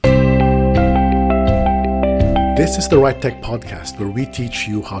This is the Write Tech Podcast, where we teach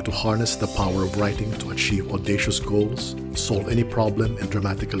you how to harness the power of writing to achieve audacious goals, solve any problem, and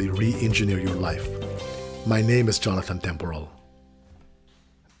dramatically re-engineer your life. My name is Jonathan Temporal.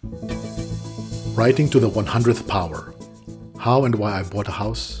 Writing to the 100th power. How and why I bought a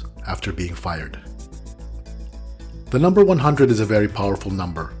house after being fired. The number 100 is a very powerful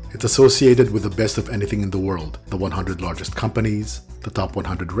number. It's associated with the best of anything in the world, the 100 largest companies, the top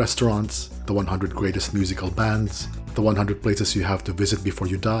 100 restaurants, the 100 greatest musical bands, the 100 places you have to visit before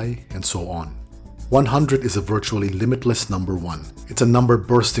you die, and so on. 100 is a virtually limitless number one. It's a number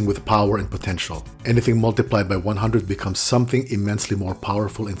bursting with power and potential. Anything multiplied by 100 becomes something immensely more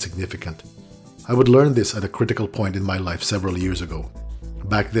powerful and significant. I would learn this at a critical point in my life several years ago.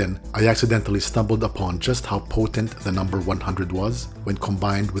 Back then, I accidentally stumbled upon just how potent the number 100 was when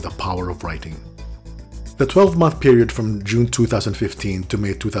combined with the power of writing. The 12-month period from June 2015 to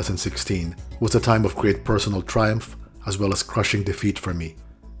May 2016 was a time of great personal triumph as well as crushing defeat for me.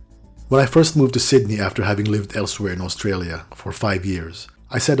 When I first moved to Sydney after having lived elsewhere in Australia for 5 years,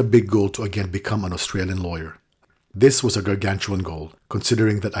 I set a big goal to again become an Australian lawyer. This was a gargantuan goal,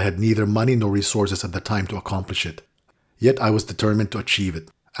 considering that I had neither money nor resources at the time to accomplish it. Yet I was determined to achieve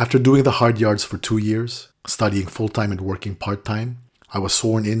it. After doing the hard yards for 2 years, studying full-time and working part-time, I was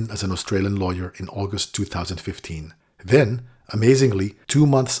sworn in as an Australian lawyer in August 2015. Then, amazingly, 2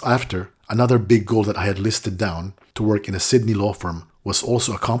 months after, another big goal that I had listed down, to work in a Sydney law firm, was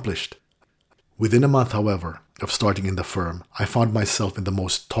also accomplished. Within a month, however, of starting in the firm, I found myself in the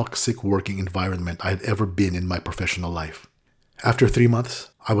most toxic working environment I had ever been in my professional life. After 3 months,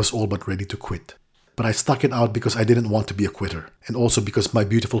 I was all but ready to quit. But I stuck it out because I didn't want to be a quitter, and also because my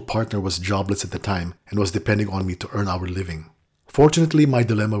beautiful partner was jobless at the time and was depending on me to earn our living. Fortunately, my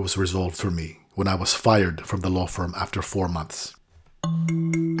dilemma was resolved for me when I was fired from the law firm after 4 months.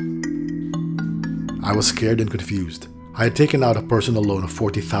 I was scared and confused. I had taken out a personal loan of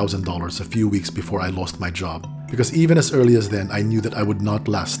 $40,000 a few weeks before I lost my job, because even as early as then, I knew that I would not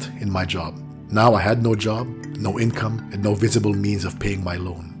last in my job. Now I had no job, no income, and no visible means of paying my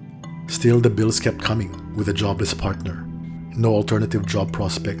loan. Still, the bills kept coming with a jobless partner. No alternative job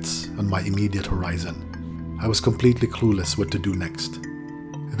prospects on my immediate horizon. I was completely clueless what to do next.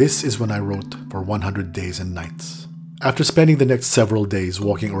 This is when I wrote for 100 Days and Nights. After spending the next several days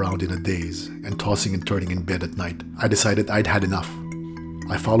walking around in a daze and tossing and turning in bed at night, I decided I'd had enough.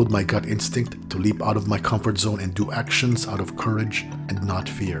 I followed my gut instinct to leap out of my comfort zone and do actions out of courage and not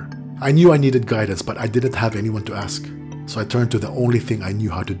fear. I knew I needed guidance, but I didn't have anyone to ask. So I turned to the only thing I knew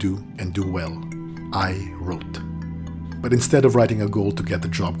how to do and do well. I wrote. But instead of writing a goal to get the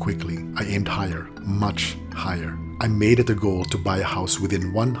job quickly, I aimed higher, much higher. I made it a goal to buy a house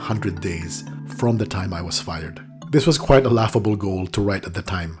within 100 days from the time I was fired. This was quite a laughable goal to write at the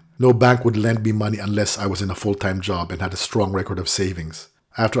time. No bank would lend me money unless I was in a full-time job and had a strong record of savings.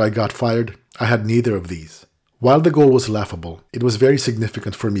 After I got fired, I had neither of these. While the goal was laughable, it was very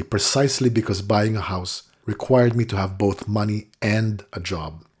significant for me precisely because buying a house required me to have both money and a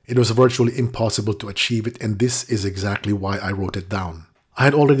job. It was virtually impossible to achieve it, and this is exactly why I wrote it down. I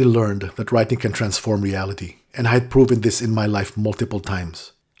had already learned that writing can transform reality, and I had proven this in my life multiple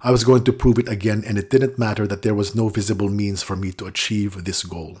times. I was going to prove it again, and it didn't matter that there was no visible means for me to achieve this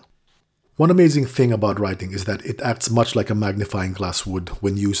goal. One amazing thing about writing is that it acts much like a magnifying glass would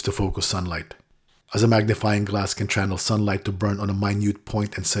when used to focus sunlight. As a magnifying glass can channel sunlight to burn on a minute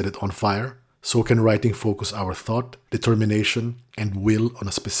point and set it on fire, so can writing focus our thought, determination, and will on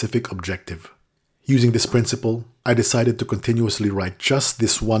a specific objective. Using this principle, I decided to continuously write just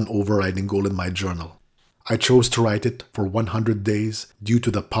this one overriding goal in my journal. I chose to write it for 100 days due to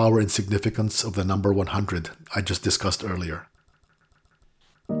the power and significance of the number 100 I just discussed earlier.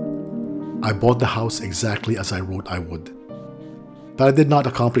 I bought the house exactly as I wrote I would. But I did not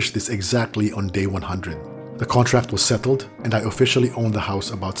accomplish this exactly on day 100. The contract was settled, and I officially owned the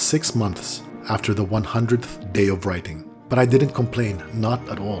house about 6 months after the 100th day of writing. But I didn't complain, not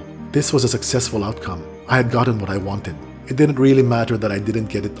at all. This was a successful outcome. I had gotten what I wanted. It didn't really matter that I didn't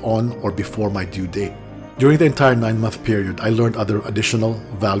get it on or before my due date. During the entire 9-month period, I learned other additional,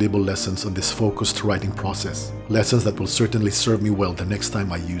 valuable lessons on this focused writing process. Lessons that will certainly serve me well the next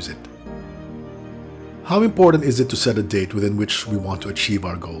time I use it. How important is it to set a date within which we want to achieve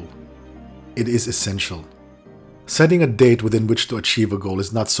our goal? It is essential. Setting a date within which to achieve a goal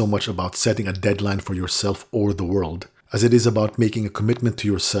is not so much about setting a deadline for yourself or the world, as it is about making a commitment to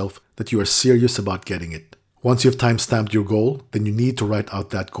yourself that you are serious about getting it. Once you've time-stamped your goal, then you need to write out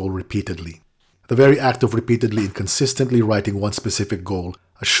that goal repeatedly. The very act of repeatedly and consistently writing one specific goal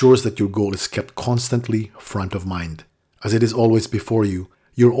assures that your goal is kept constantly front of mind. As it is always before you,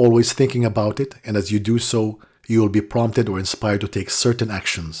 you're always thinking about it, and as you do so, you will be prompted or inspired to take certain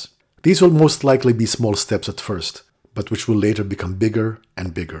actions. These will most likely be small steps at first, but which will later become bigger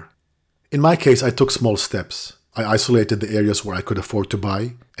and bigger. In my case, I took small steps. I isolated the areas where I could afford to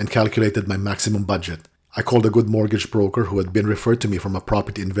buy and calculated my maximum budget. I called a good mortgage broker who had been referred to me from a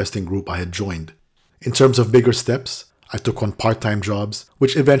property investing group I had joined. In terms of bigger steps, I took on part-time jobs,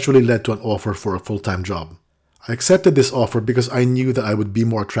 which eventually led to an offer for a full-time job. I accepted this offer because I knew that I would be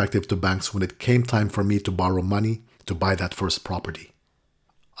more attractive to banks when it came time for me to borrow money to buy that first property.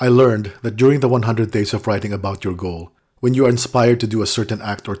 I learned that during the 100 days of writing about your goal, when you are inspired to do a certain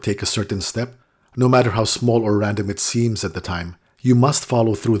act or take a certain step, no matter how small or random it seems at the time, you must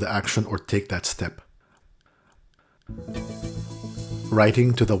follow through the action or take that step.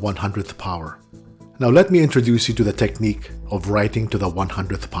 Writing to the 100th power. Now let me introduce you to the technique of writing to the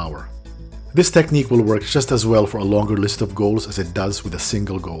 100th power. This technique will work just as well for a longer list of goals as it does with a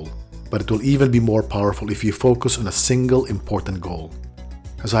single goal, but it will even be more powerful if you focus on a single important goal.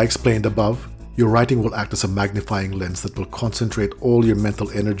 As I explained above, your writing will act as a magnifying lens that will concentrate all your mental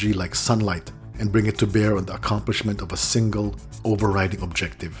energy like sunlight and bring it to bear on the accomplishment of a single, overriding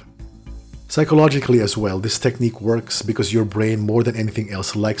objective. Psychologically as well, this technique works because your brain more than anything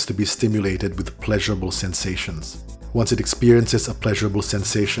else likes to be stimulated with pleasurable sensations. Once it experiences a pleasurable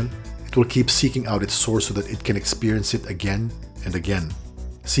sensation, it will keep seeking out its source so that it can experience it again and again.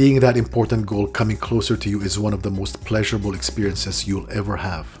 Seeing that important goal coming closer to you is one of the most pleasurable experiences you'll ever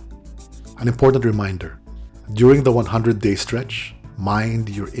have. An important reminder: during the 100-day stretch, mind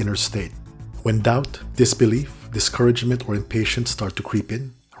your inner state. When doubt, disbelief, discouragement, or impatience start to creep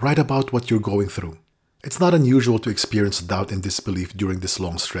in, write about what you're going through. It's not unusual to experience doubt and disbelief during this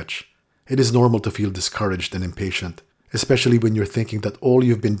long stretch. It is normal to feel discouraged and impatient, especially when you're thinking that all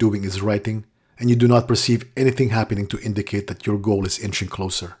you've been doing is writing and you do not perceive anything happening to indicate that your goal is inching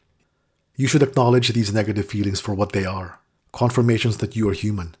closer. You should acknowledge these negative feelings for what they are, confirmations that you are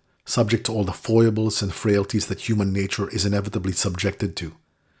human, subject to all the foibles and frailties that human nature is inevitably subjected to.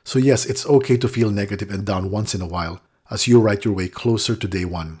 So yes, it's okay to feel negative and down once in a while as you write your way closer to day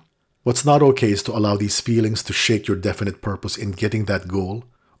one. What's not okay is to allow these feelings to shake your definite purpose in getting that goal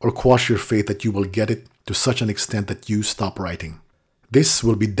or quash your faith that you will get it to such an extent that you stop writing. This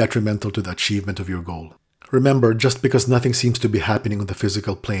will be detrimental to the achievement of your goal. Remember, just because nothing seems to be happening on the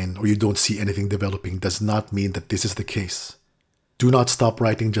physical plane or you don't see anything developing does not mean that this is the case. Do not stop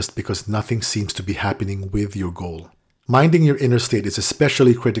writing just because nothing seems to be happening with your goal. Minding your inner state is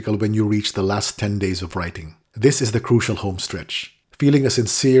especially critical when you reach the last 10 days of writing. This is the crucial home stretch. Feeling a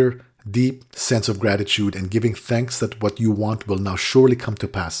sincere, deep sense of gratitude and giving thanks that what you want will now surely come to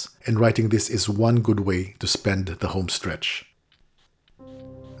pass, and writing this is one good way to spend the home stretch.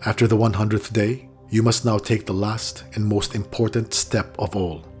 After the 100th day, you must now take the last and most important step of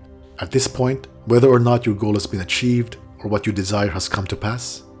all. At this point, whether or not your goal has been achieved or what you desire has come to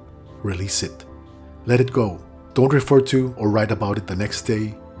pass, release it. Let it go. Don't refer to or write about it the next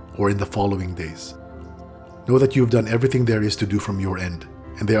day or in the following days. Know that you've done everything there is to do from your end,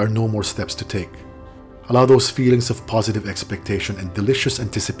 and there are no more steps to take. Allow those feelings of positive expectation and delicious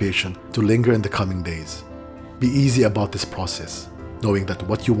anticipation to linger in the coming days. Be easy about this process, knowing that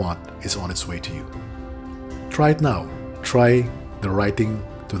what you want is on its way to you. Try it now. Try the writing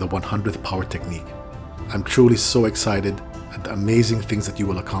to the 100th power technique. I'm truly so excited at the amazing things that you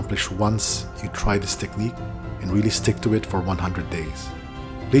will accomplish once you try this technique and really stick to it for 100 days.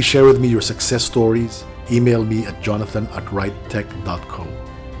 Please share with me your success stories. Email me at jonathan@writetech.co.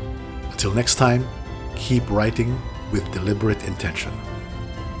 Until next time, keep writing with deliberate intention.